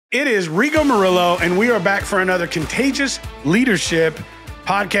It is Rigo Murillo, and we are back for another Contagious Leadership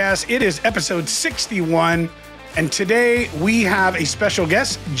podcast. It is episode 61, and today we have a special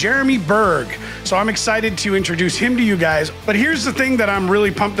guest, Jeremy Bergh. So I'm excited to introduce him to you guys. But here's the thing that I'm really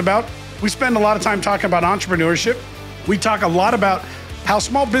pumped about. We spend a lot of time talking about entrepreneurship. We talk a lot about how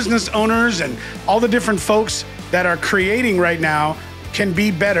small business owners and all the different folks that are creating right now can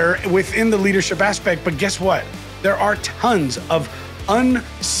be better within the leadership aspect. But guess what? There are tons of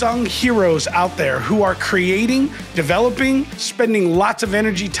unsung heroes out there who are creating, developing, spending lots of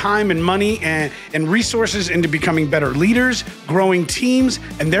energy, time, and money and resources into becoming better leaders, growing teams,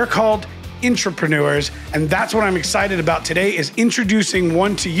 and they're called intrapreneurs. And that's what I'm excited about today, is introducing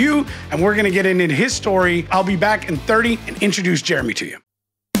one to you, and we're gonna get into his story. I'll be back in 30 and introduce Jeremy to you.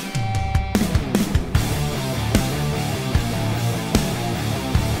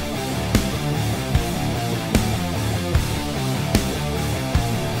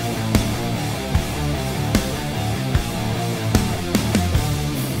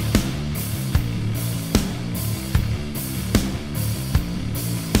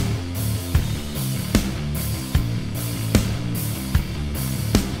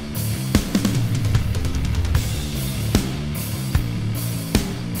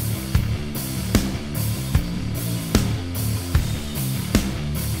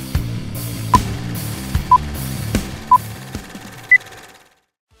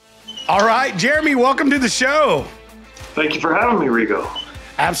 All right, Jeremy, welcome to the show. Thank you for having me, Rigo.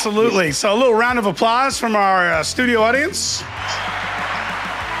 Absolutely. So a little round of applause from our studio audience.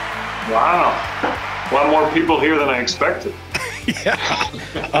 Wow. A lot more people here than I expected. Yeah.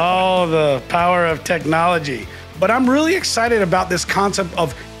 Oh, the power of technology. But I'm really excited about this concept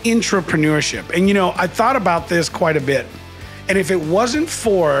of intrapreneurship. And, you know, I thought about this quite a bit. And if it wasn't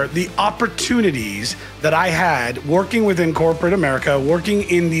for the opportunities that I had working within corporate America, working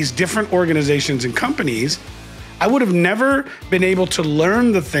in these different organizations and companies, I would have never been able to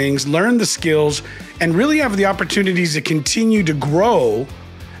learn the things, learn the skills, and really have the opportunities to continue to grow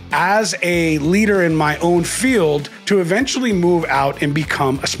as a leader in my own field to eventually move out and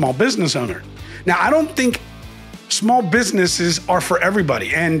become a small business owner. Now, I don't think small businesses are for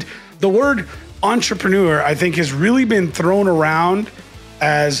everybody. And the word entrepreneur, I think, has really been thrown around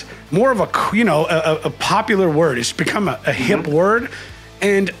as more of a popular word. It's become a hip word.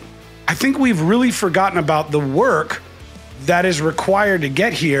 And I think we've really forgotten about the work that is required to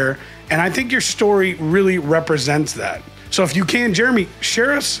get here. And I think your story really represents that. So if you can, Jeremy,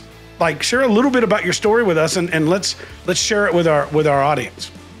 share a little bit about your story with us, and let's share it with our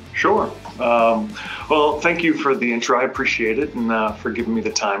audience. Sure. Well, thank you for the intro. I appreciate it, and for giving me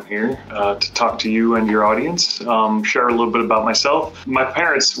the time here to talk to you and your audience. Share a little bit about myself. My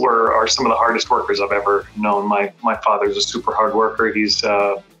parents are some of the hardest workers I've ever known. My father's a super hard worker. He's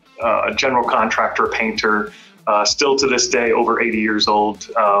a general contractor, painter, still to this day, over 80 years old,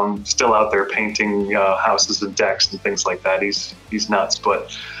 still out there painting houses and decks and things like that. He's nuts,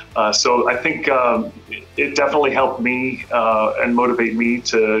 but so I think it definitely helped me and motivate me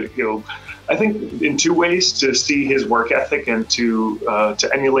to, I think in two ways: to see his work ethic and to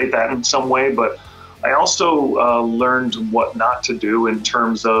emulate that in some way. But I also learned what not to do in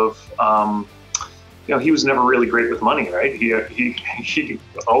terms of, he was never really great with money, right? He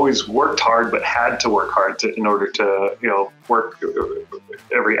always worked hard, but had to work hard in order to, work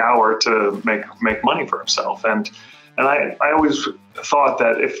every hour to make money for himself. And I always thought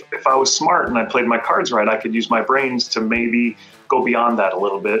that if I was smart and I played my cards right, I could use my brains to maybe go beyond that a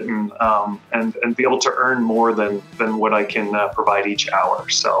little bit and be able to earn more than what I can provide each hour.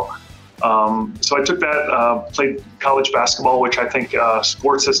 So I took that, played college basketball, which I think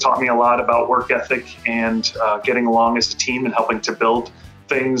sports has taught me a lot about work ethic and getting along as a team and helping to build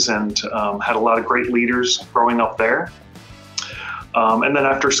things, and had a lot of great leaders growing up there. And then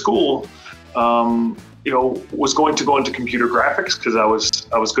after school, was going to go into computer graphics because I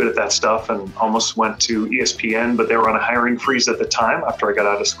was good at that stuff, and almost went to ESPN, but they were on a hiring freeze at the time after I got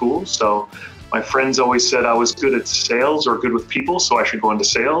out of school. So my friends always said I was good at sales or good with people, so I should go into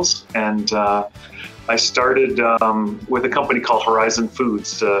sales. And I started with a company called Horizon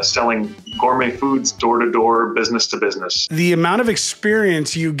Foods, selling gourmet foods door to door, business to business. The amount of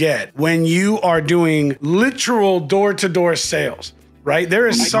experience you get when you are doing literal door to door sales, right? There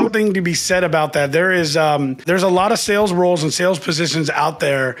is something to be said about that. There's a lot of sales roles and sales positions out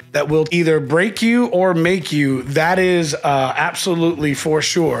there that will either break you or make you. That is absolutely for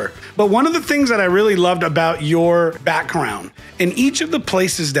sure. But one of the things that I really loved about your background, in each of the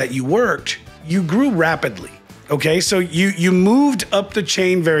places that you worked, you grew rapidly. Okay, so you moved up the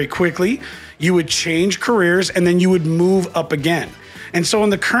chain very quickly. You would change careers and then you would move up again. And so in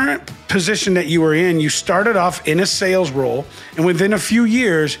the current position that you were in, you started off in a sales role, and within a few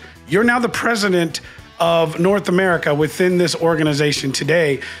years, you're now the president of North America within this organization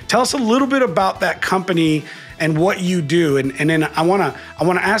today. Tell us a little bit about that company and what you do, and then I want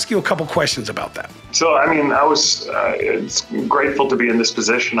to ask you a couple questions about that. So, I mean, I was it's grateful to be in this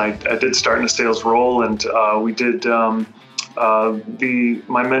position. I did start in a sales role, and we did my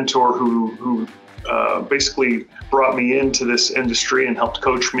mentor who basically brought me into this industry and helped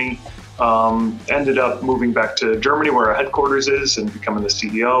coach me. Ended up moving back to Germany, where our headquarters is, and becoming the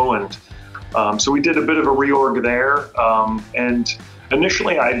CEO. And so we did a bit of a reorg there. And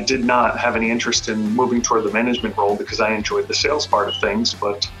initially, I did not have any interest in moving toward the management role because I enjoyed the sales part of things.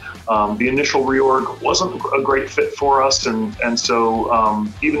 But the initial reorg wasn't a great fit for us. And so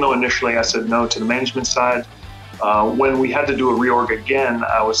even though initially I said no to the management side, when we had to do a reorg again,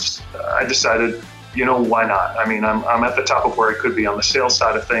 I decided, why not? I mean, I'm at the top of where I could be on the sales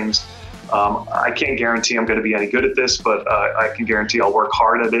side of things. I can't guarantee I'm going to be any good at this, but I can guarantee I'll work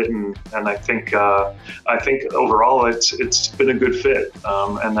hard at it. And I think overall it's been a good fit,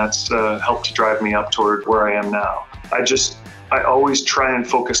 and that's helped to drive me up toward where I am now. I always try and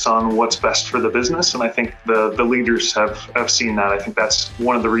focus on what's best for the business, and I think the leaders have seen that. I think that's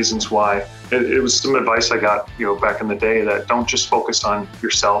one of the reasons why it was some advice I got back in the day, that don't just focus on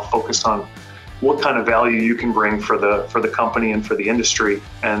yourself, focus on what kind of value you can bring for the company and for the industry.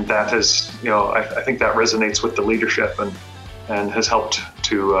 And that has, I think that resonates with the leadership and has helped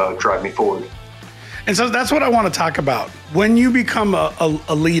to drive me forward. And so that's what I want to talk about. When you become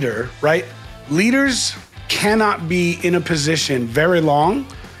a leader, right? Leaders cannot be in a position very long,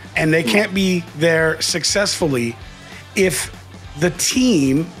 and they can't be there successfully if the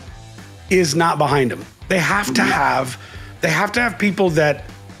team is not behind them. They have to have people that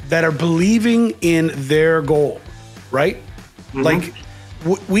are believing in their goal, right? Mm-hmm. Like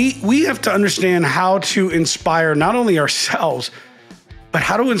we have to understand how to inspire not only ourselves, but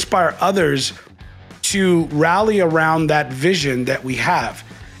how to inspire others to rally around that vision that we have.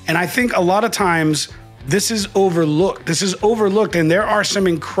 And I think a lot of times this is overlooked. And there are some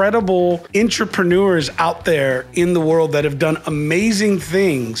incredible entrepreneurs out there in the world that have done amazing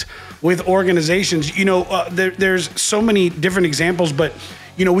things with organizations. There's so many different examples, but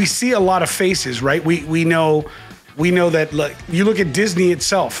we see a lot of faces, right? We know that, like, you look at Disney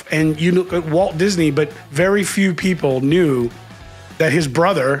itself and you look at Walt Disney, but very few people knew that his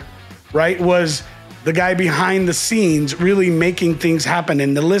brother, right, was the guy behind the scenes really making things happen.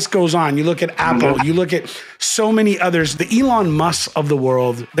 And the list goes on. You look at Apple, you look at so many others. The Elon Musks of the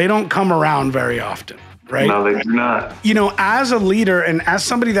world, they don't come around very often, right? No, they do not. As a leader and as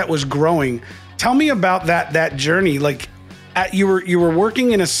somebody that was growing, tell me about that journey. Like, you were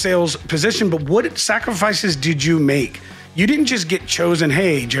working in a sales position, but what sacrifices did you make? You didn't just get chosen,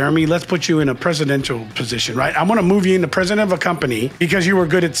 hey, Jeremy, let's put you in a presidential position, right? I want to move you into president of a company because you were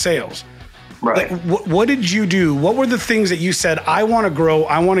good at sales. Right. Like, what did you do? What were the things that you said, I want to grow,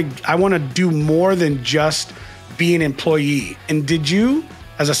 I want to do more than just be an employee? And did you,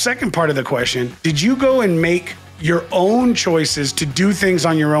 as a second part of the question, did you go and make your own choices to do things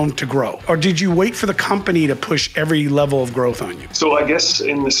on your own to grow? Or did you wait for the company to push every level of growth on you? So I guess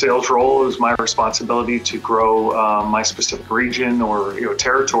in the sales role, it was my responsibility to grow my specific region or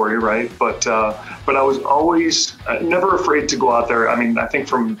territory, right? But I was always never afraid to go out there. I mean, I think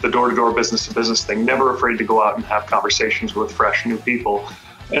from the door-to-door business-to-business thing, never afraid to go out and have conversations with fresh new people,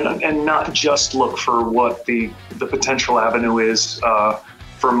 and not just look for what the potential avenue is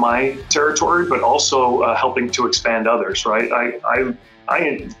for my territory, but also helping to expand others, right?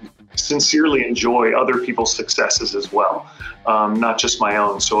 I sincerely enjoy other people's successes as well, not just my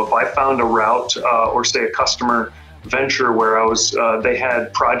own. So if I found a route or say a customer venture where they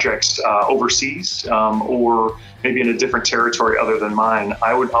had projects overseas or maybe in a different territory other than mine,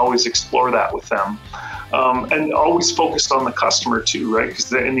 I would always explore that with them. And always focused on the customer too, right?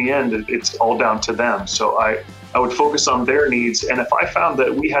 Because in the end, it's all down to them. So I would focus on their needs. And if I found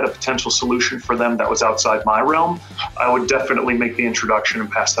that we had a potential solution for them that was outside my realm, I would definitely make the introduction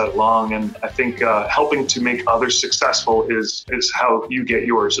and pass that along. And I think helping to make others successful is how you get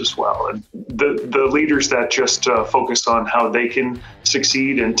yours as well. And the leaders that just focus on how they can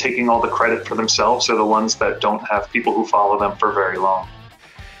succeed and taking all the credit for themselves are the ones that don't have people who follow them for very long.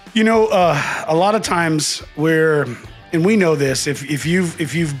 A lot of times and we know this, if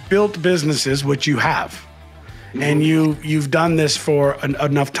you've built businesses, which you have, and you've done this for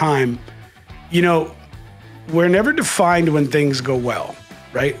enough time, we're never defined when things go well,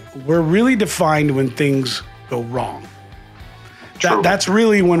 right? We're really defined when things go wrong. That's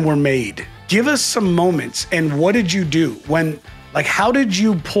really when we're made. Give us some moments. And what did you do when Like, how did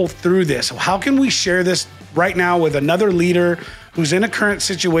you pull through this? How can we share this right now with another leader who's in a current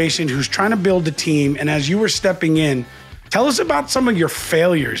situation, who's trying to build a team? And as you were stepping in, tell us about some of your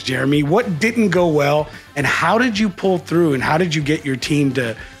failures, Jeremy. What didn't go well, and how did you pull through, and how did you get your team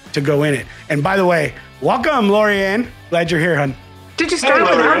to go in it? And by the way, welcome, Laurie. Glad you're here, hon. Did you start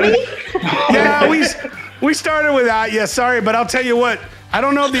without me? Yeah, we started without you. Sorry, but I'll tell you what, I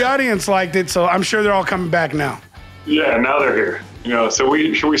don't know if the audience liked it, so I'm sure they're all coming back now. Yeah, now they're here. So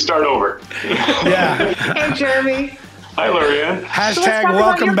should we start over? Yeah. Hey, Jeremy. Hi, Laurie. Hashtag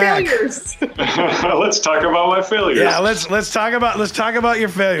welcome back. Let's talk about my failures. Yeah, let's talk about your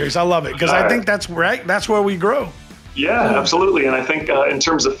failures. I love it, because I think that's right. That's where we grow. Yeah, absolutely. And I think in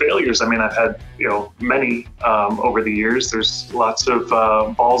terms of failures, I mean, I've had many over the years. There's lots of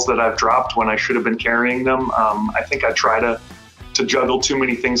balls that I've dropped when I should have been carrying them. I think I try to juggle too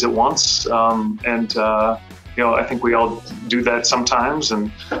many things at once, I think we all do that sometimes,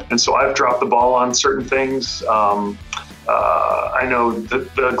 and so I've dropped the ball on certain things. I know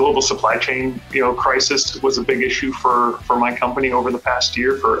the global supply chain crisis was a big issue for my company over the past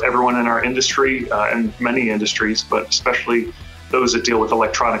year, for everyone in our industry and many industries, but especially those that deal with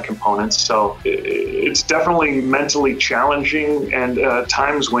electronic components. So it's definitely mentally challenging, and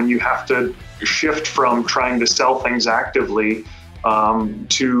times when you have to shift from trying to sell things actively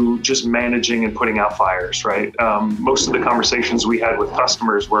to just managing and putting out fires, right? Most of the conversations we had with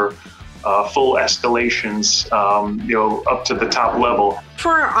customers were full escalations, up to the top level.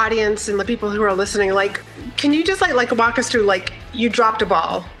 For our audience and the people who are listening, can you just walk us through, you dropped a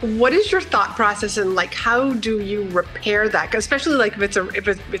ball. What is your thought process, and how do you repair that? Especially if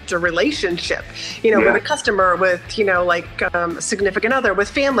it's a relationship, with a customer, with a significant other, with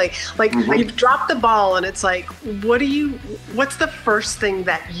family. You've dropped the ball, and it's what's the first thing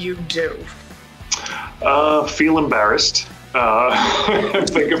that you do? Feel embarrassed.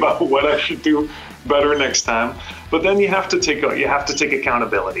 Think about what I should do better next time. But then you have to take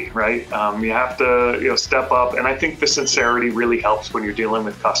accountability, right? You have to step up, and I think the sincerity really helps when you're dealing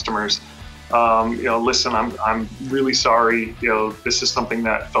with customers. Listen, I'm really sorry. This is something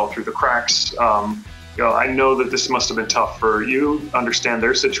that fell through the cracks. I know that this must have been tough for you. Understand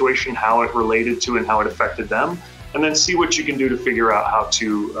their situation, how it related to and how it affected them, and then see what you can do to figure out how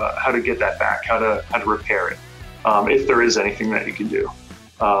to get that back, how to repair it, if there is anything that you can do.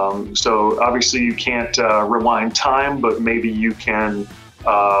 So obviously you can't rewind time, but maybe you can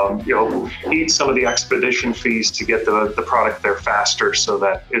eat some of the expedition fees to get the product there faster, so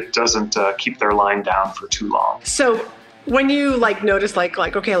that it doesn't keep their line down for too long. So when you notice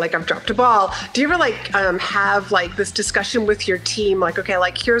okay, I've dropped a ball, do you ever have this discussion with your team, okay,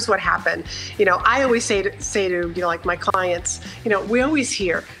 here's what happened? I always say to my clients, we always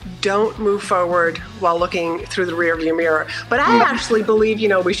hear, don't move forward while looking through the rearview mirror. But I actually believe,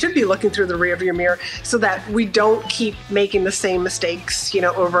 we should be looking through the rearview mirror so that we don't keep making the same mistakes,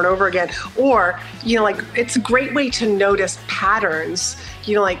 over and over again. Or, it's a great way to notice patterns,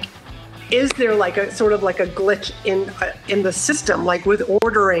 is there a sort of a glitch in the system, with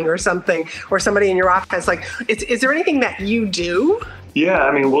ordering or something, or somebody in your office? Is there anything that you do? Yeah,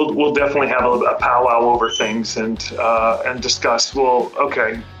 I mean, we'll definitely have a powwow over things and discuss. Well,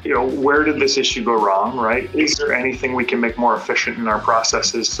 okay, where did this issue go wrong, right? Is there anything we can make more efficient in our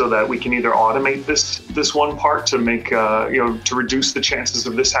processes so that we can either automate this one part to make to reduce the chances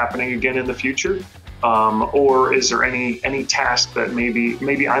of this happening again in the future? Or is there any task that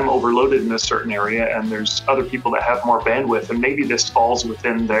maybe I'm overloaded in a certain area, and there's other people that have more bandwidth, and maybe this falls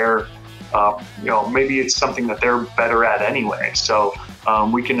within their, maybe it's something that they're better at anyway. So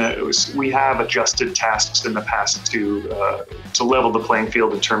we have adjusted tasks in the past to level the playing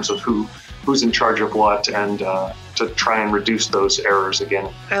field in terms of who's in charge of what, and to try and reduce those errors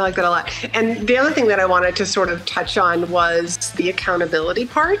again. I like that a lot. And the other thing that I wanted to sort of touch on was the accountability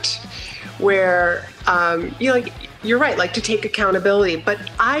part, where you're right, to take accountability. But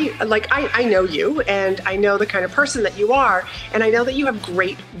I know you, and I know the kind of person that you are, and I know that you have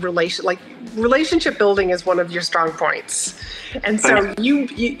great relationship building is one of your strong points. And so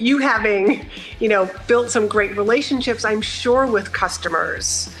you having built some great relationships, I'm sure, with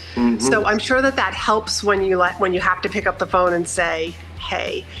customers. Mm-hmm. So I'm sure that helps when you have to pick up the phone and say,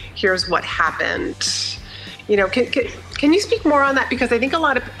 hey, here's what happened. Can you speak more on that? Because I think a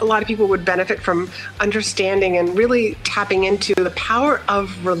lot of people would benefit from understanding and really tapping into the power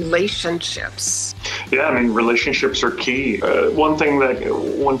of relationships. Yeah, I mean, relationships are key. One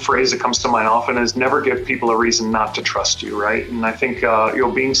phrase that comes to mind often is never give people a reason not to trust you, right? And I think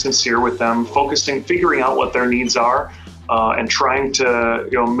being sincere with them, figuring out what their needs are, and trying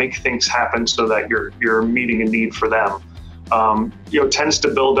to make things happen so that you're meeting a need for them. tends to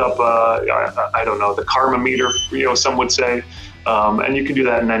build up, I don't know, the karma meter, some would say. And you can do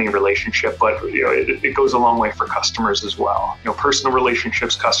that in any relationship, but it goes a long way for customers as well. Personal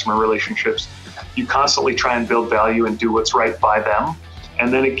relationships, customer relationships, you constantly try and build value and do what's right by them.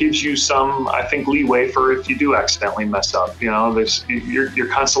 And then it gives you some, I think, leeway for if you do accidentally mess up. You're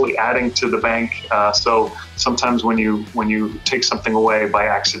constantly adding to the bank. So sometimes when you take something away by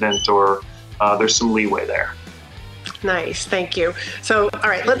accident, or there's some leeway there. Nice, thank you. So, all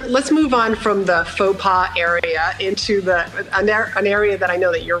right, let's move on from the faux pas area into an area that I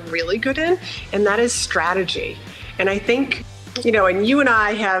know that you're really good in, and that is strategy. And I think, and you and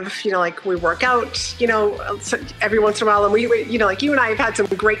I have, we work out, every once in a while, and we, you and I have had some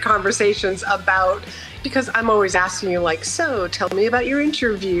great conversations about, because I'm always asking you, so tell me about your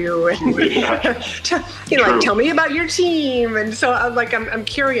interview, and tell me about your team, and so I'm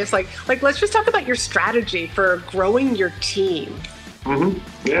curious, let's just talk about your strategy for growing your team. Mm-hmm.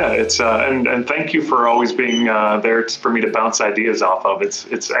 Yeah, it's and thank you for always being there for me to bounce ideas off of.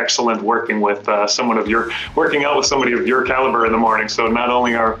 It's excellent working with working out with somebody of your caliber in the morning. So not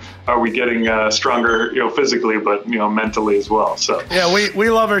only are we getting stronger, physically, but mentally as well. So yeah,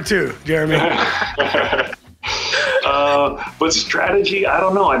 we love her too, Jeremy. But strategy, I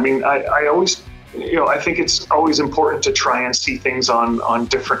don't know. I mean, I always. I think it's always important to try and see things on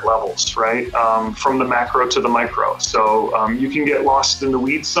different levels, right? From the macro to the micro. So you can get lost in the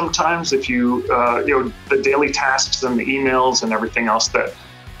weeds sometimes if the daily tasks and the emails and everything else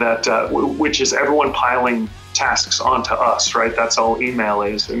which is everyone piling tasks onto us, right? That's all email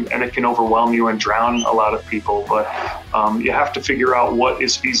is, and it can overwhelm you and drown a lot of people. But you have to figure out what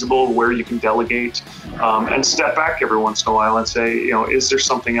is feasible, where you can delegate, and step back every once in a while and say, is there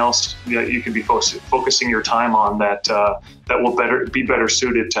something else that you can be focusing your time on that will be better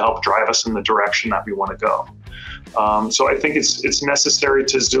suited to help drive us in the direction that we want to go. So I think it's necessary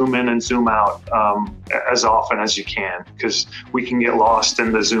to zoom in and zoom out as often as you can, because we can get lost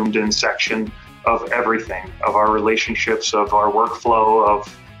in the zoomed in section of everything, of our relationships, of our workflow,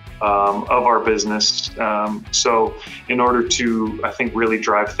 of our business. So in order to, I think, really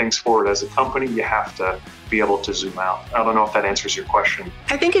drive things forward as a company, you have to be able to zoom out. I don't know if that answers your question.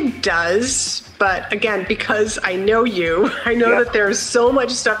 I think it does. But again, because I know that there's so much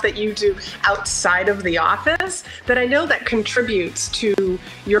stuff that you do outside of the office that I know that contributes to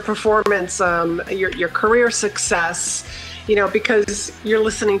your performance, your career success, because you're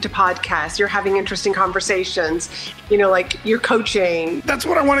listening to podcasts, you're having interesting conversations, you're coaching. That's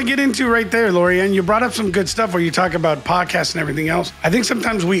what I want to get into right there, Laurie. And you brought up some good stuff where you talk about podcasts and everything else. I think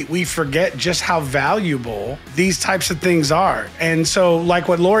sometimes we forget just how valuable these types of things are. And so like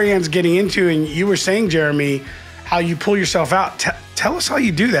what Laurie Ann's getting into, and you were saying, Jeremy, how you pull yourself out. Tell us how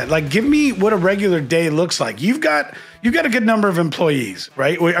you do that. Give me what a regular day looks like. You've got a good number of employees,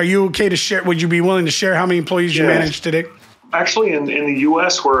 right? Are you okay to share? Would you be willing to share how many employees you manage today? Actually, in the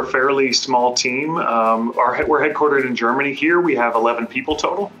U.S., we're a fairly small team. We're headquartered in Germany. Here, we have 11 people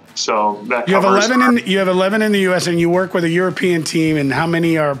total. So that you have 11 in the U.S. and you work with a European team. And how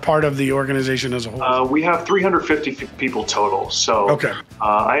many are part of the organization as a whole? We have 350 people total. So okay.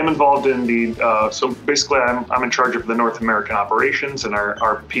 I am involved in the. So basically, I'm in charge of the North American operations and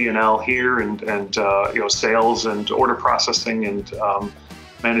our P&L here, and sales and order processing and.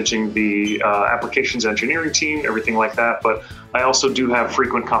 Managing the applications engineering team, everything like that. But I also do have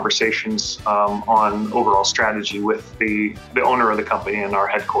frequent conversations on overall strategy with the owner of the company and our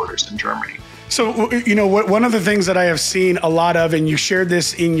headquarters in Germany. So, one of the things that I have seen a lot of, and you shared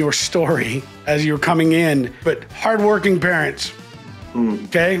this in your story as you're coming in, but hardworking parents,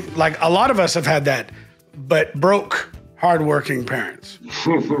 okay? Like a lot of us have had that, but broke, hardworking parents,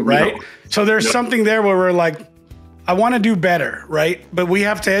 right? Yep. So there's something there where we're like, I want to do better, right? But we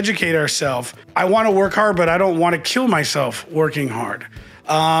have to educate ourselves. I want to work hard, but I don't want to kill myself working hard.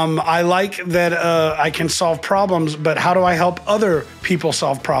 I like that I can solve problems, but how do I help other people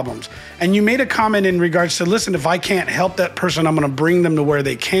solve problems? And you made a comment in regards to, listen, if I can't help that person, I'm going to bring them to where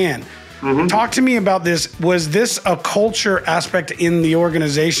they can. Mm-hmm. Talk to me about this. Was this a culture aspect in the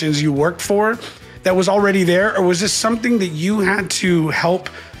organizations you worked for that was already there? Or was this something that you had to help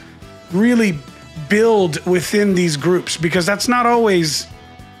really build within these groups? Because that's not always,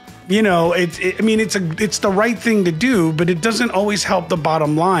 it's the right thing to do, but it doesn't always help the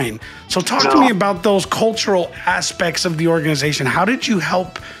bottom line. So talk to me about those cultural aspects of the organization. How did you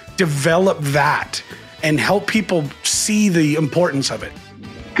help develop that and help people see the importance of it?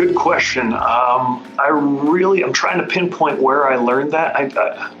 Good question. I'm trying to pinpoint where I learned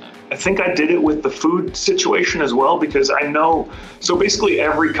that. I think I did it with the food situation as well, because I know, so basically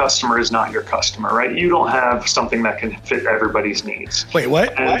every customer is not your customer, right? You don't have something that can fit everybody's needs. Wait,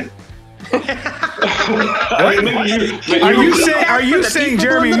 what? And, Are you saying,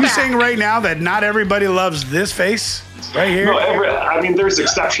 Jeremy, are you saying right now that not everybody loves this face right here? No, I mean, there's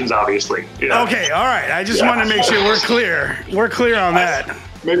exceptions, obviously. Yeah. Okay, all right. I just want to make sure we're clear. We're clear on that.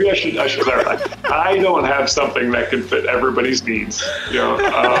 Maybe I should clarify. I don't have something that can fit everybody's needs. You know,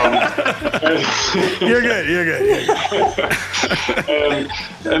 You're good.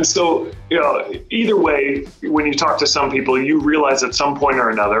 and so, you know, either way, when you talk to some people, you realize at some point or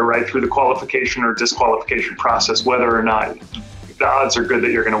another, right, through the qualification or disqualification process, whether or not the odds are good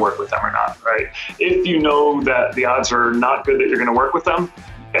that you're going to work with them or not, right? If you know that the odds are not good that you're going to work with them,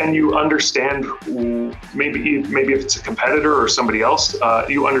 and you understand maybe if it's a competitor or somebody else,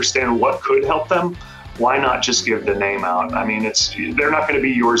 you understand what could help them, why not just give the name out? I mean, they're not going to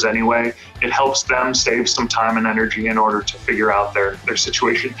be yours anyway. It helps them save some time and energy in order to figure out their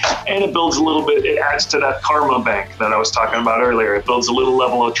situation. And it builds a little bit, it adds to that karma bank that I was talking about earlier. It builds a little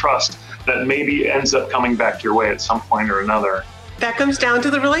level of trust that maybe ends up coming back your way at some point or another. That comes down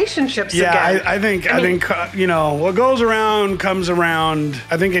to the relationships again. I think you know, what goes around comes around.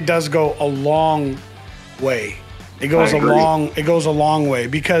 I think it does go a long way. It goes a long way,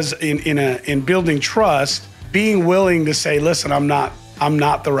 because in building trust, being willing to say, listen, I'm not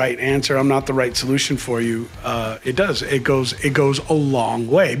the right answer, I'm not the right solution for you. It goes a long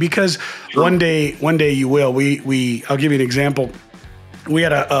way, because one day you will. I'll give you an example. We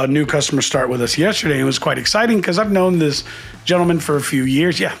had a new customer start with us yesterday, and it was quite exciting because I've known this gentleman for a few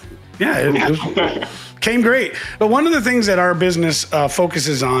years. It came great. But one of the things that our business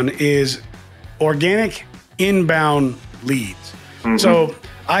focuses on is organic inbound leads. Mm-hmm. So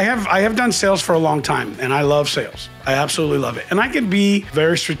I have done sales for a long time, and I love sales. I absolutely love it. And I can be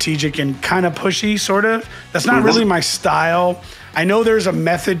very strategic and kind of pushy, sort of. That's not really my style. I know there's a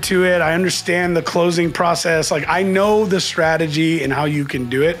method to it. I understand the closing process. Like, I know the strategy and how you can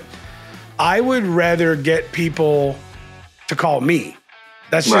do it. I would rather get people to call me.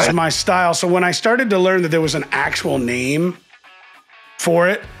 That's just my style. So when I started to learn that there was an actual name for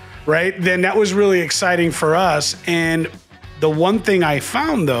it, right, then that was really exciting for us. And the one thing I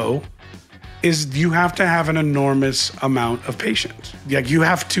found, though, is you have to have an enormous amount of patience. Like, you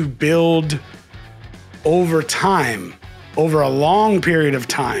have to build over time, over a long period of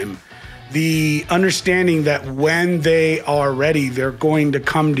time, the understanding that when they are ready, they're going to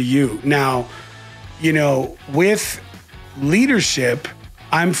come to you. Now, you know, with leadership,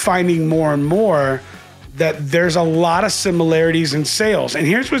 I'm finding more and more that there's a lot of similarities in sales. And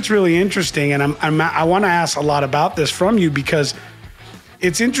here's what's really interesting, and I want to ask a lot about this from you, because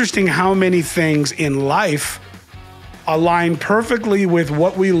it's interesting how many things in life align perfectly with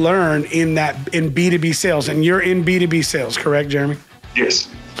what we learn in B2B sales. And you're in B2B sales, correct, Jeremy? Yes.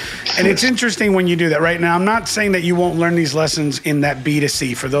 And it's interesting when you do that. Right now, I'm not saying that you won't learn these lessons in that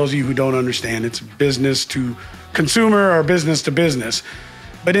B2C. For those of you who don't understand, it's business to consumer or business to business.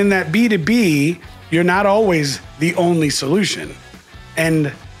 But in that B2B, you're not always the only solution.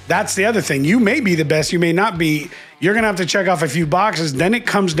 And that's the other thing. You may be the best, you may not be. You're going to have to check off a few boxes. Then it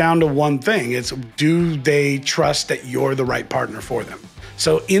comes down to one thing. It's, do they trust that you're the right partner for them?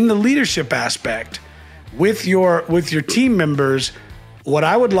 So in the leadership aspect, with your team members, what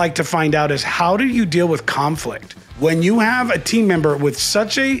I would like to find out is, how do you deal with conflict? When you have a team member with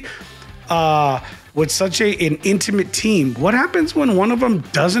such an intimate team, what happens when one of them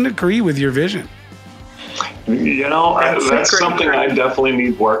doesn't agree with your vision? You know, that's something I definitely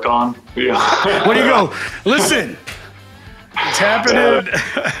need work on. Yeah. Where do you go? Listen, it's happening.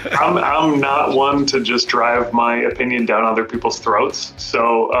 I'm not one to just drive my opinion down other people's throats.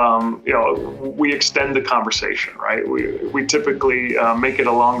 So, you know, we extend the conversation, right? We typically make it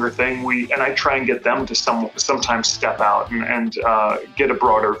a longer thing. And I try and get them to sometimes step out and get a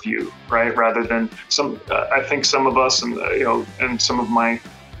broader view, right? Rather than I think some of us and some of my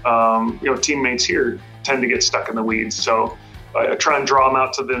teammates here tend to get stuck in the weeds. So I try and draw them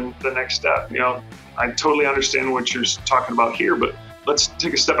out to the next step. You know, I totally understand what you're talking about here, but let's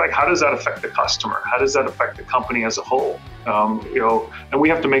take a step back. How does that affect the customer? How does that affect the company as a whole? And we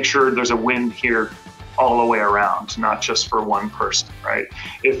have to make sure there's a win here all the way around, not just for one person, right?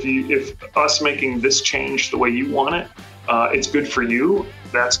 If us making this change the way you want it, it's good for you,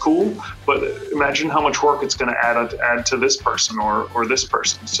 that's cool. But imagine how much work it's going to add to this person or this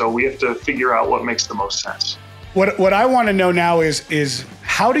person. So we have to figure out what makes the most sense. What I want to know now is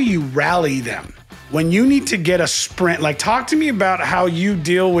how do you rally them? when you need to get a sprint, like talk to me about how you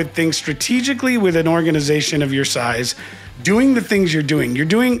deal with things strategically with an organization of your size, doing the things you're doing. You're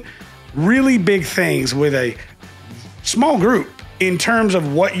doing really big things with a small group in terms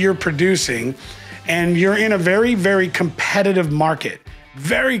of what you're producing. And you're in a very, very competitive market,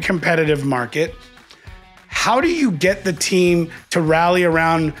 very competitive market. How do you get the team to rally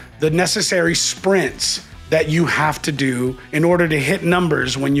around the necessary sprints that you have to do in order to hit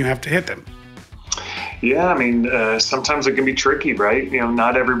numbers when you have to hit them? Yeah, I mean, sometimes it can be tricky, right? You know,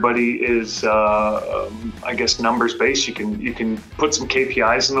 not everybody is, I guess, numbers based. You can put some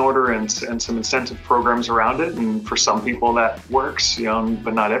KPIs in order and some incentive programs around it, and for some people that works, you know,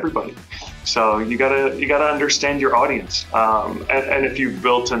 but not everybody. So you gotta understand your audience, and if you've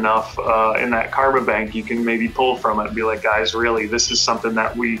built enough in that karma bank, you can maybe pull from it and be like, guys, really, this is something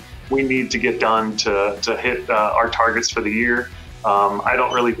that we need to get done to hit our targets for the year. I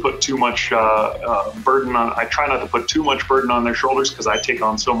don't really put too much burden on. I try not to put too much burden on their shoulders because I take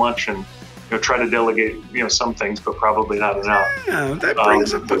on so much, and try to delegate some things, but probably not enough. Yeah, that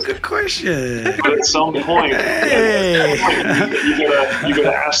brings up a good question. But at some point, hey. you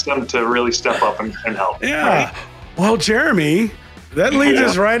gotta ask them to really step up and help. Yeah. Right? Well, Jeremy, that leads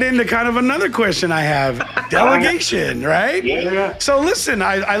us right into kind of another question I have: delegation, right? Yeah. So listen,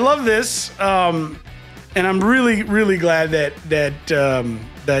 I love this. And I'm really, really glad that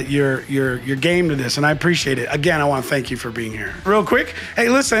you're game to this, and I appreciate it. Again, I want to thank you for being here. Real quick, hey,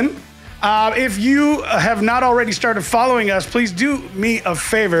 listen, if you have not already started following us, please do me a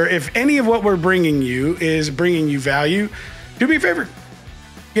favor. If any of what we're bringing you is bringing you value, do me a favor.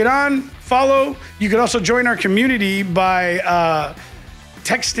 Get on, follow. You can also join our community by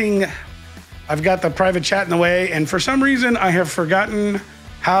texting. I've got the private chat in the way, and for some reason, I have forgotten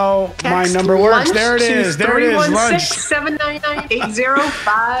how my number works. There it is. There it is. Lunch.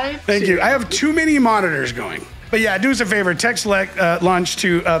 799-805. Thank you. I have too many monitors going. But yeah, do us a favor. Text lunch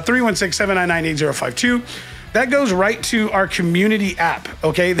to 316-799-8052. That goes right to our community app.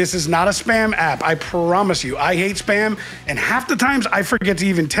 Okay, this is not a spam app. I promise you. I hate spam, and half the times I forget to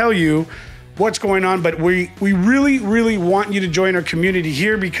even tell you what's going on. But we really, really want you to join our community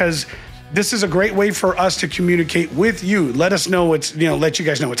here because this is a great way for us to communicate with you. Let us know let you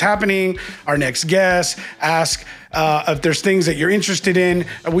guys know what's happening, our next guest, ask if there's things that you're interested in.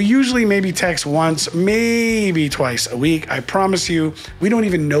 We usually maybe text once, maybe twice a week. I promise you, we don't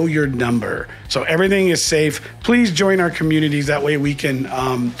even know your number. So everything is safe. Please join our communities. That way we can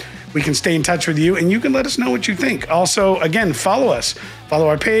stay in touch with you and you can let us know what you think. Also, again, follow us. Follow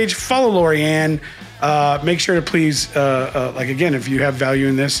our page, follow Laurie Ann. Make sure to please, again, if you have value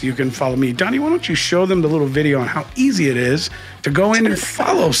in this, you can follow me. Donnie, why don't you show them the little video on how easy it is to go in and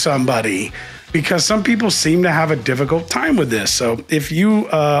follow somebody? Because some people seem to have a difficult time with this. So if you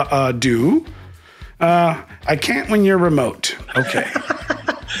do, I can't when you're remote. Okay.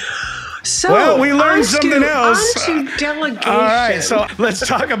 So well, we learned something else. On to delegation. All right, so let's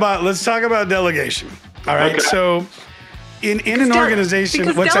talk about delegation. All right, okay. So in an organization,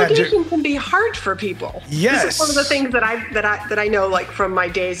 because what's delegation can be hard for people. Yes, this is one of the things that I know, like from my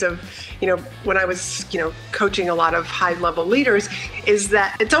days of, when I was, coaching a lot of high-level leaders, is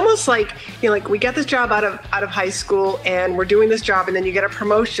that it's almost like, like we get this job out of high school and we're doing this job, and then you get a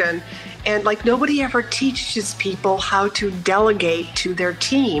promotion. And like nobody ever teaches people how to delegate to their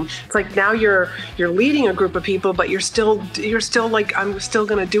team. It's like now you're leading a group of people, but you're still like, I'm still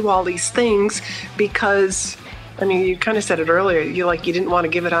going to do all these things because, I mean, you kind of said it earlier. You didn't want to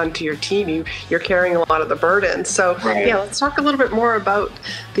give it on to your team. You're carrying a lot of the burden. So right. Yeah, let's talk a little bit more about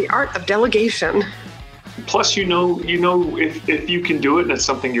the art of delegation. Plus, if you can do it and it's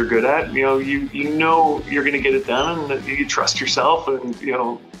something you're good at, you're going to get it done, and you trust yourself, and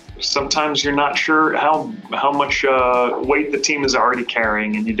sometimes you're not sure how much weight the team is already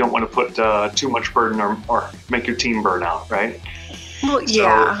carrying, and you don't want to put too much burden or make your team burn out, right? Well,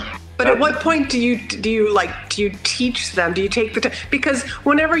 yeah. But at what point do you teach them? Do you take the time? Because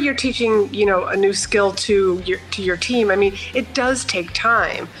whenever you're teaching, a new skill to your team, I mean, it does take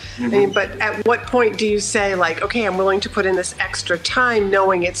time. Mm-hmm. I mean, but at what point do you say, like, okay, I'm willing to put in this extra time,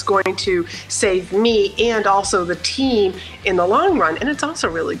 knowing it's going to save me and also the team in the long run, and it's also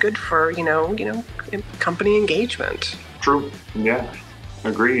really good for company engagement. True. Yeah.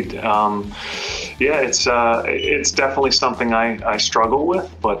 Agreed. It's definitely something I struggle with,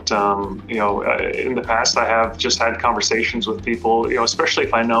 but in the past I have just had conversations with people, especially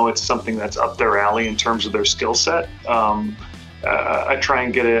if I know it's something that's up their alley in terms of their skill set. I try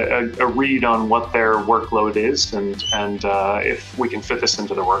and get a read on what their workload is, and if we can fit this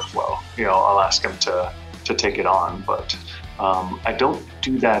into the workflow, I'll ask them to take it on. But I don't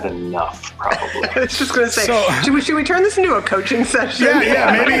do that enough, probably. I was just going to say, should we turn this into a coaching session?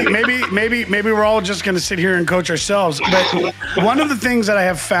 Yeah. Maybe we're all just going to sit here and coach ourselves. But one of the things that I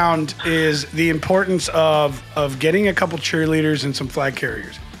have found is the importance of getting a couple cheerleaders and some flag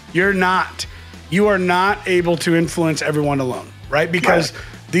carriers. You are not able to influence everyone alone, right? Because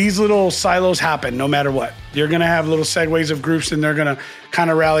these little silos happen no matter what. You're going to have little segues of groups, and they're going to kind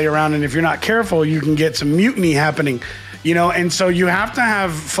of rally around. And if you're not careful, you can get some mutiny happening. And so you have to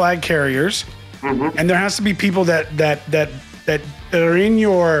have flag carriers, and there has to be people that are in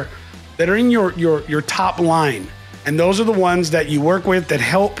your top line, and those are the ones that you work with that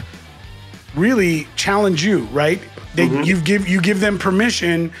help really challenge you, right? You give them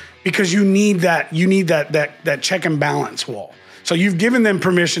permission because you need that check and balance wall. So you've given them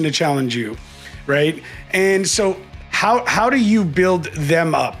permission to challenge you, right? And so how do you build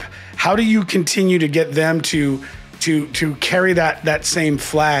them up? How do you continue to get them to carry that same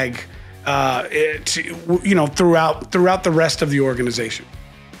flag, throughout the rest of the organization?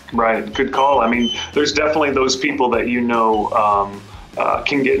 Right. Good call. I mean, there's definitely those people that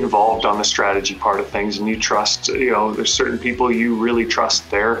can get involved on the strategy part of things, and you trust. There's certain people you really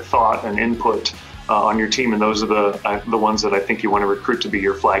trust their thought and input on your team, and those are the ones that I think you want to recruit to be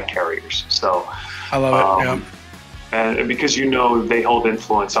your flag carriers. So I love it. Yeah. And because they hold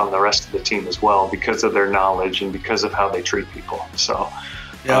influence on the rest of the team as well because of their knowledge and because of how they treat people. So,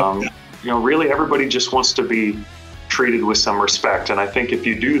 really everybody just wants to be treated with some respect. And I think if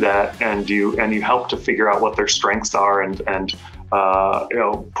you do that and you help to figure out what their strengths are and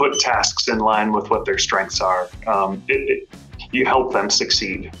put tasks in line with what their strengths are, you help them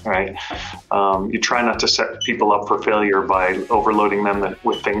succeed, right? You try not to set people up for failure by overloading them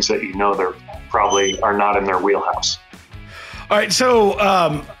with things that they're probably are not in their wheelhouse. All right, so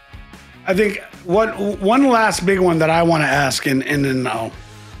I think one last big one that I want to ask, and then I'll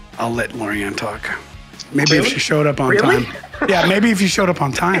let Lorianne talk. Maybe if she showed up on time. Yeah, maybe if you showed up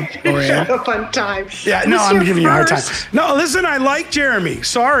on time, Lorianne. Showed up on time. Yeah, no, I'm giving you a hard time. No, listen, I like Jeremy.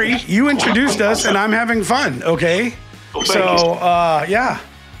 Sorry, you introduced us, and I'm having fun. Okay. Well, so yeah.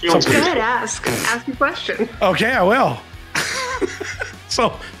 So go ahead, ask your question. Okay, I will.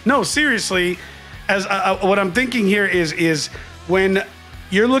 So no, seriously, as what I'm thinking here is when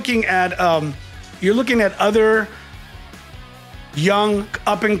you're looking at other young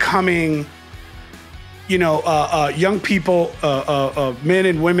up and coming, young people, men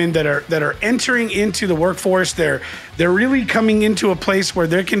and women that are entering into the workforce. They're really coming into a place where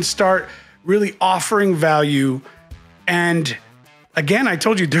they can start really offering value. And again, I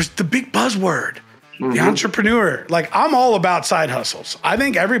told you, there's the big buzzword. The entrepreneur. Like, I'm all about side hustles. I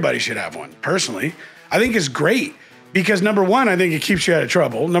think everybody should have one, personally. I think it's great because, number one, I think it keeps you out of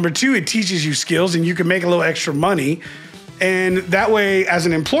trouble. Number two, it teaches you skills and you can make a little extra money. And that way, as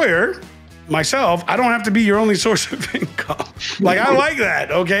an employer, myself, I don't have to be your only source of income. Like, I like that,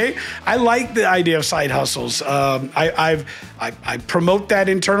 okay? I like the idea of side hustles. I promote that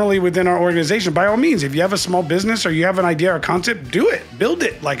internally within our organization. By all means, if you have a small business or you have an idea or concept, do it, build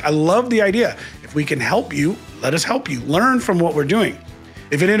it. Like, I love the idea. If we can help you, let us help you. Learn from what we're doing.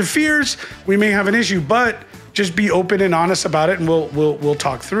 If it interferes, we may have an issue, but just be open and honest about it, and we'll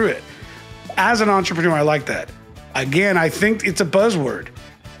talk through it. As an entrepreneur, I like that. Again, I think it's a buzzword.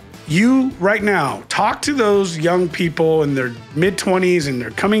 You right now talk to those young people in their mid-20s and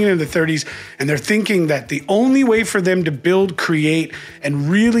they're coming into their 30s and they're thinking that the only way for them to build, create, and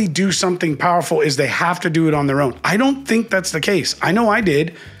really do something powerful is they have to do it on their own. I don't think that's the case. I know I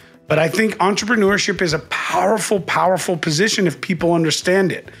did, but I think entrepreneurship is a powerful, powerful position if people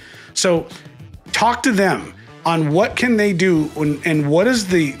understand it. So talk to them on what can they do and what is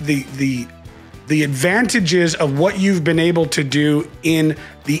the advantages of what you've been able to do in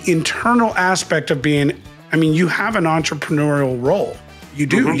the internal aspect of being, you have an entrepreneurial role. You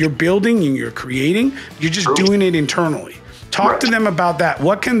do. You're building and you're creating. You're just doing it internally. Talk to them about that.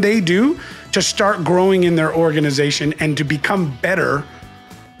 What can they do to start growing in their organization and to become better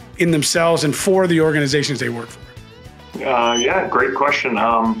in themselves and for the organizations they work for? Yeah, great question.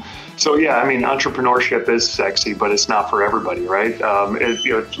 So yeah, entrepreneurship is sexy, but it's not for everybody, right?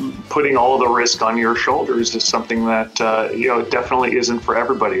 Putting all of the risk on your shoulders is something that it definitely isn't for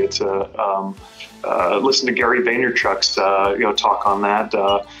everybody. It's listen to Gary Vaynerchuk's talk on that,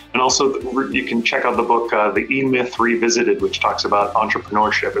 and also you can check out the book The E-Myth Revisited, which talks about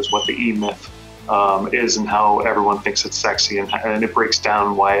entrepreneurship as what the E-Myth is and how everyone thinks it's sexy, and it breaks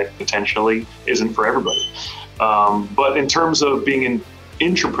down why it potentially isn't for everybody. But in terms of being an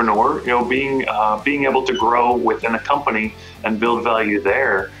intrapreneur, being able to grow within a company and build value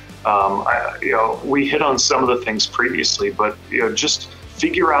there, We hit on some of the things previously, but just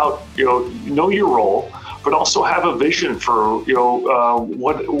figure out, know your role, but also have a vision for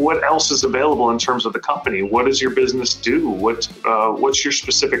what else is available in terms of the company. What does your business do? What's your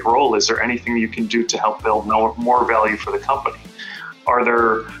specific role? Is there anything you can do to help build more value for the company? Are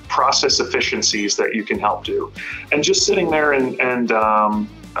there process efficiencies that you can help do? And just sitting there and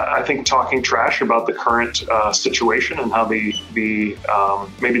I think talking trash about the current situation and how maybe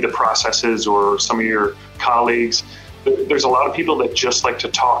the processes or some of your colleagues. There's a lot of people that just like to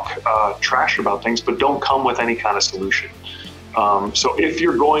talk trash about things, but don't come with any kind of solution. So if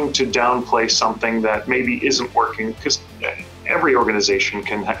you're going to downplay something that maybe isn't working, because every organization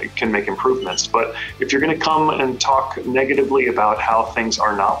can make improvements, but if you're going to come and talk negatively about how things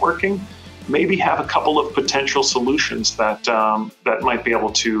are not working, maybe have a couple of potential solutions that might be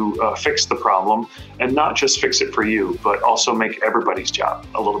able to fix the problem, and not just fix it for you, but also make everybody's job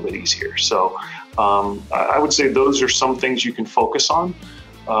a little bit easier. So I would say those are some things you can focus on.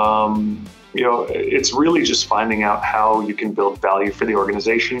 It's really just finding out how you can build value for the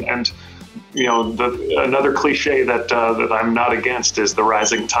organization. And another cliche that I'm not against is the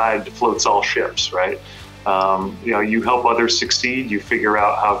rising tide floats all ships, right? You help others succeed, you figure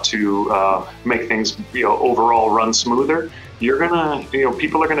out how to make things overall run smoother. You're gonna,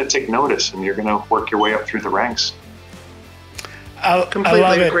 people are gonna take notice, and you're gonna work your way up through the ranks. I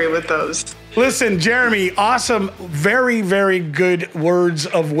completely agree with those. Listen, Jeremy, awesome, very, very good words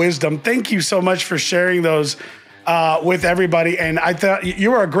of wisdom. Thank you so much for sharing those with everybody. And I thought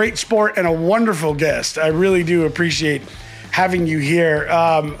you were a great sport and a wonderful guest. I really do appreciate having you here.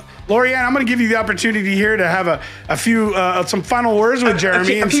 Laurie, I'm going to give you the opportunity here to have a few some final words with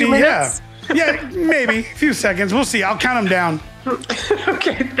Jeremy a few minutes? Yeah, maybe a few seconds. We'll see. I'll count them down.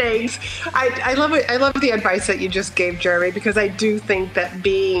 Okay, thanks. I love the advice that you just gave, Jeremy, because I do think that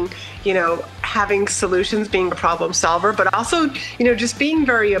having solutions, being a problem solver, but also, just being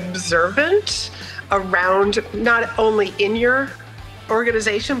very observant around, not only in your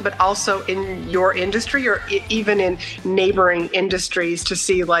organization, but also in your industry, or even in neighboring industries, to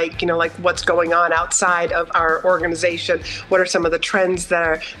see like what's going on outside of our organization. What are some of the trends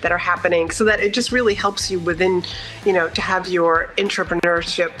that are happening, so that it just really helps you within, to have your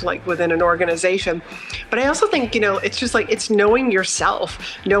intrapreneurship like within an organization. But I also think, it's just like, it's knowing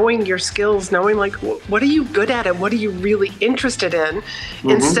yourself, knowing your skills, knowing like what are you good at and what are you really interested in,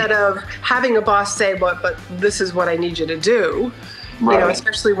 instead of having a boss say, but this is what I need you to do. Right.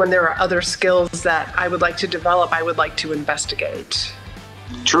 Especially when there are other skills that I would like to develop, I would like to investigate.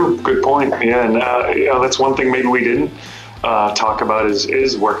 True, good point. Yeah, and that's one thing maybe we didn't talk about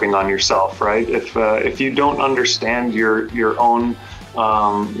is working on yourself, right? If you don't understand your own,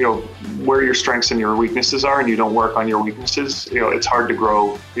 where your strengths and your weaknesses are, and you don't work on your weaknesses, it's hard to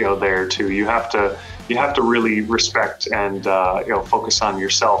grow, there too. You have to really respect and focus on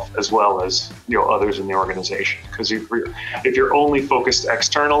yourself as well as others in the organization. Because if you're only focused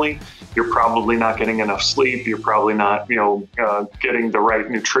externally, you're probably not getting enough sleep. You're probably not getting the right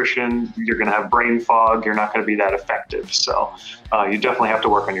nutrition. You're going to have brain fog. You're not going to be that effective. So you definitely have to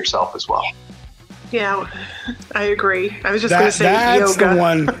work on yourself as well. Yeah, I agree. I was just going to say that's yoga. The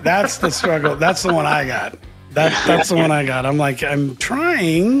one. That's the struggle. That's the one I got. That's the one I got. I'm like, I'm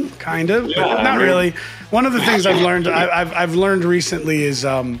trying, kind of, but not really. One of the things I've learned recently is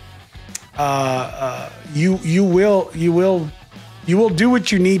you will do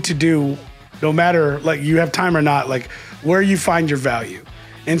what you need to do, no matter like you have time or not, like where you find your value.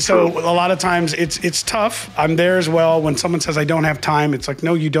 And so a lot of times it's tough. I'm there as well. When someone says I don't have time, it's like,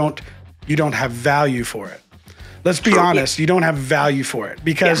 no, you don't have value for it. Let's be honest. You don't have value for it,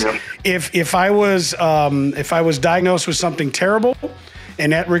 because if I was diagnosed with something terrible,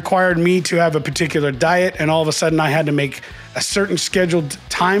 and that required me to have a particular diet, and all of a sudden I had to make a certain scheduled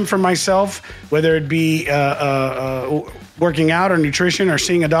time for myself, whether it be working out or nutrition or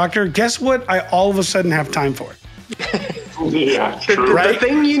seeing a doctor, guess what? I all of a sudden have time for it. Yeah, true. Right? The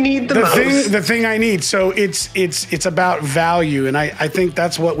thing you need the most. The thing I need. So it's about value, and I think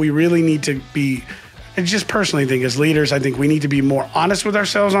that's what we really need to be. I just personally think as leaders, I think we need to be more honest with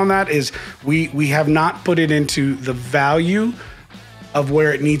ourselves on that. Is we have not put it into the value of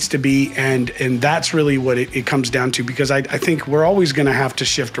where it needs to be, and that's really what it comes down to, because I think we're always going to have to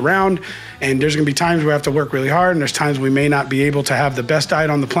shift around, and there's going to be times we have to work really hard, and there's times we may not be able to have the best diet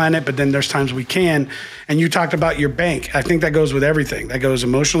on the planet, but then there's times we can. And you talked about your bank. I think that goes with everything. That goes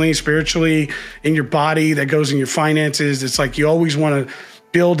emotionally, spiritually, in your body, that goes in your finances. It's like you always want to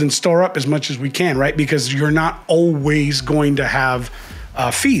build and store up as much as we can, right? Because you're not always going to have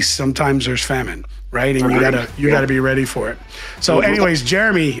feast, sometimes there's famine, right? And you gotta be ready for it. So anyways,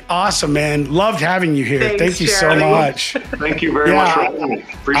 Jeremy, awesome, man. Loved having you here. Thanks, Thank you Jeremy. so much. Thank you very much for having me.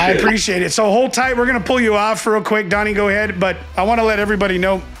 I appreciate it. So hold tight. We're going to pull you off real quick. Donnie, go ahead. But I want to let everybody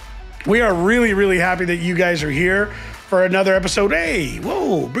know we are really, really happy that you guys are here for another episode. Hey,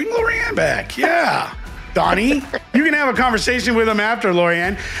 whoa, bring Lorianne back. Yeah. Donnie, you can have a conversation with him after,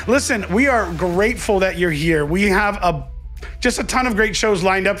 Lorianne. Listen, we are grateful that you're here. We have just a ton of great shows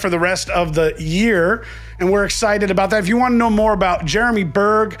lined up for the rest of the year, and we're excited about that. If you want to know more about Jeremy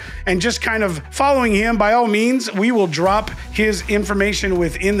Bergh and just kind of following him, by all means, we will drop his information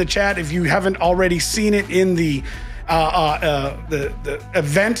within the chat if you haven't already seen it in the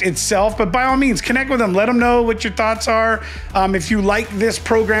event itself. But by all means, connect with them. Let them know what your thoughts are. If you like this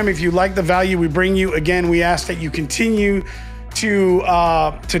program, if you like the value we bring you, again, we ask that you continue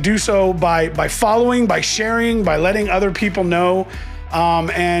to do so by following, by sharing, by letting other people know,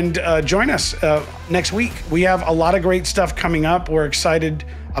 and join us next week. We have a lot of great stuff coming up. We're excited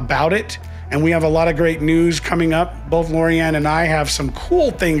about it, and we have a lot of great news coming up. Both Lorianne and I have some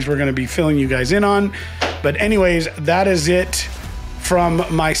cool things we're going to be filling you guys in on. But anyways, that is it from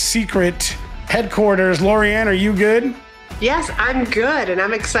my secret headquarters. Lorianne, are you good? Yes, I'm good, and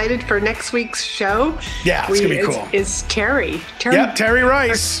I'm excited for next week's show. Yeah, it's gonna be cool. It's Terry. Yep, Terry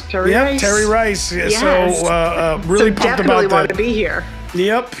Rice. Terry Rice. Yes. So definitely really pumped about that. Want to be here.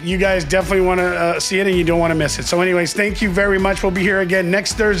 Yep, you guys definitely want to see it, and you don't want to miss it. So anyways, thank you very much. We'll be here again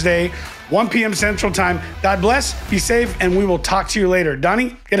next Thursday, 1 p.m. Central Time. God bless, be safe, and we will talk to you later.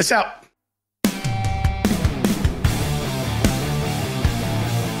 Donnie, get us out.